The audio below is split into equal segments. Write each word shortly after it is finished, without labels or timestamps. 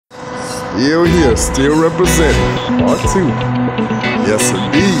Still here, still representing. Part 2. Yes,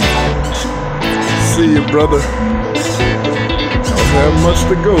 indeed. See you, brother. Don't have much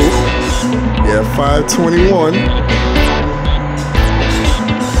to go. Yeah, 5:21.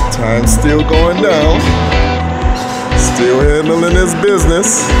 Time's still going down. Still handling his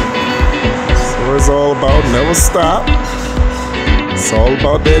business. So it's all about never stop. It's all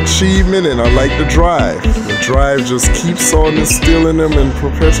about that achievement, and I like the drive. The drive just keeps on instilling him and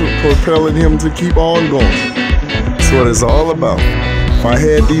propelling him to keep on going. That's what it's all about. If I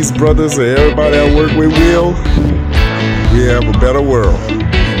had these brothers and everybody I work with will, we have a better world.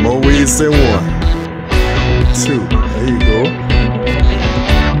 In more ways than one. 2. There you go.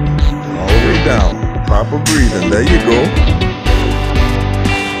 All the way down. Proper breathing. There you go.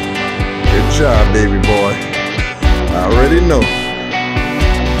 Good job, baby boy. I already know.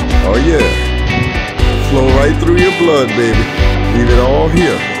 Oh yeah. Flow right through your blood, baby. Leave it all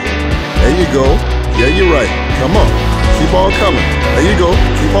here. There you go. Yeah, you're right. Come on. Keep on coming. There you go.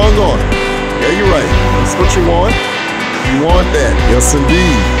 Keep on going. Yeah, you're right. That's what you want. You want that. Yes,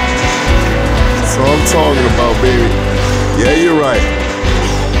 indeed. That's what I'm talking about, baby. Yeah, you're right.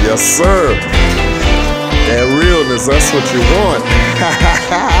 Yes, sir. That realness, that's what you want.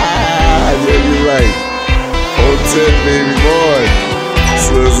 Yeah, you're right. Oh, 10, baby boy.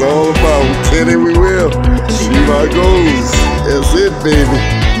 So it's all about 10 and we will. Achieve our goals. That's it, baby.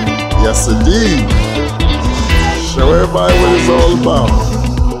 Yes, indeed. Show everybody what it's all about.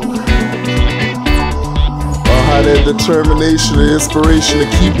 About how that determination and inspiration to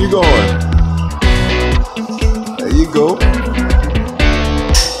keep you going. There you go.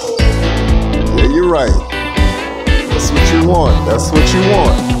 Yeah, you're right. That's what you want. That's what you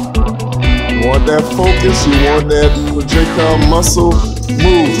want. You want that focus. You want that projectile muscle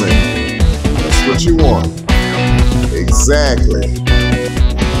movement. That's what you want. Exactly.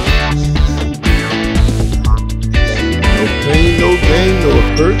 No pain, no gain, no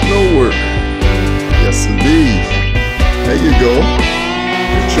hurt, no work. Yes, indeed. There you go.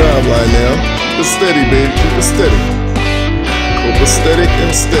 Good job, Lionel. Keep it steady, baby. Keep it steady. Copacetic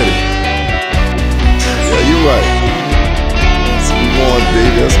and steady. Yeah, you're right. That's what we want,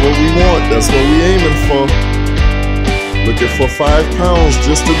 baby. That's what we want. That's what we aiming for. Looking for 5 pounds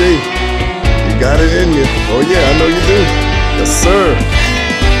just today. You got it in you. Oh yeah, I know you do. Yes, sir.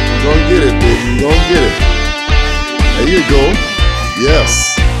 You're gonna get it, baby. You're gonna get it. There you go.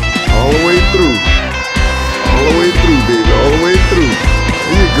 Yes. All the way through. All the way through, baby. All the way through.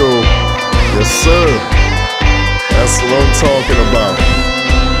 There you go. Yes, sir. That's what I'm talking about.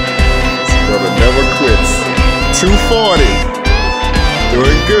 This brother never quits. 240.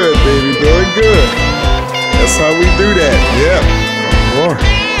 Doing good, baby. Doing good. That's how we do that. Yeah. More.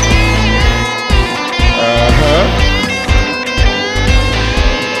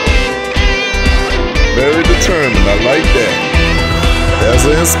 Very determined. I like that. There's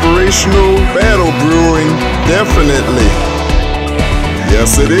an inspirational battle brewing. Definitely.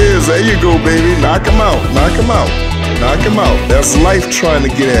 Yes, it is. There you go, baby. Knock him out. Knock him out. Knock him out. That's life trying to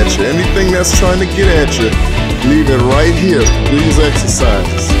get at you. Anything that's trying to get at you, leave it right here. These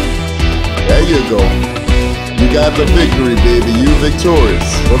exercises. There you go. You got the victory, baby. You victorious.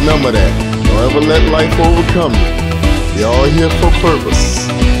 Remember that. Don't ever let life overcome you. You're all here for purpose.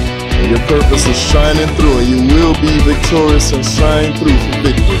 And your purpose is shining through, and you will be victorious and shine through for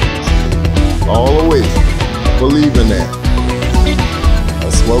victory. All the way. Believe in that.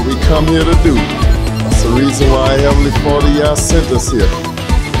 That's what we come here to do. That's the reason why Heavenly Father Yah sent us here.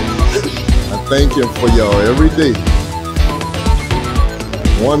 I thank Him for y'all every day.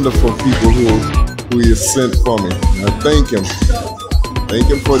 Wonderful people who He has sent for me. I thank Him. Thank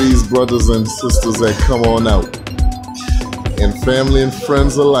Him for these brothers and sisters that come on out. And family and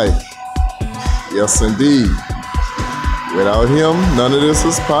friends alike. Yes, indeed. Without Him, none of this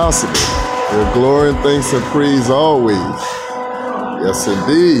is possible. Your glory and thanks and praise always. Yes,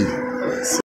 indeed.